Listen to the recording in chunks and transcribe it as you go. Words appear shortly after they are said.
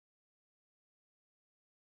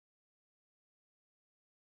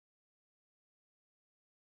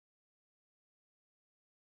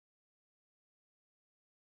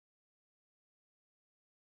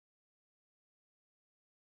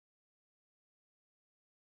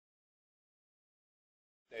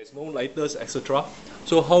There is no lighters, etc.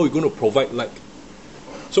 So how are we going to provide light?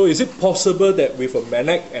 So is it possible that with a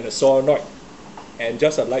magnet and a solenoid and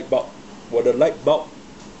just a light bulb, will the light bulb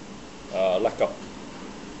light up?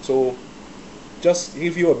 So just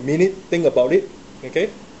give you a minute, think about it. Okay,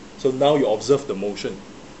 so now you observe the motion.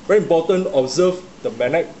 Very important, observe the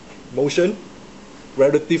magnet motion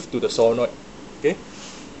relative to the solenoid. Okay.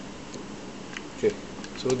 Okay.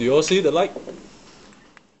 So do you all see the light?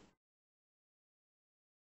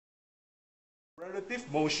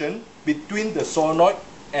 Relative motion between the solenoid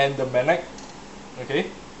and the magnet. Okay.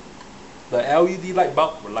 The LED light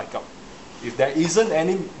bulb will light up. If there isn't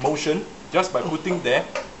any motion, just by putting there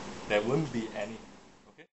won't be any.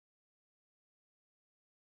 Okay.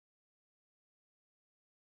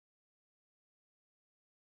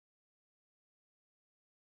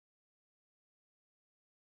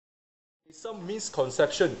 Some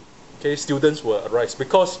misconception, okay, students will arise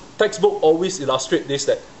because textbook always illustrate this,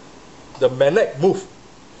 that the magnet move,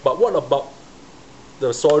 but what about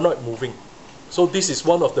the solenoid moving? So this is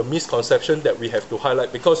one of the misconceptions that we have to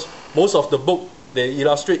highlight, because most of the book they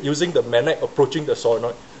illustrate using the magnet approaching the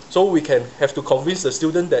solenoid. So we can have to convince the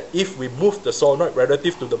student that if we move the solenoid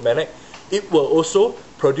relative to the magnet, it will also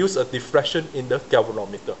produce a deflection in the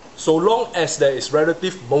galvanometer. So long as there is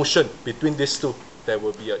relative motion between these two, there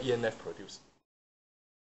will be an e.m.f produced.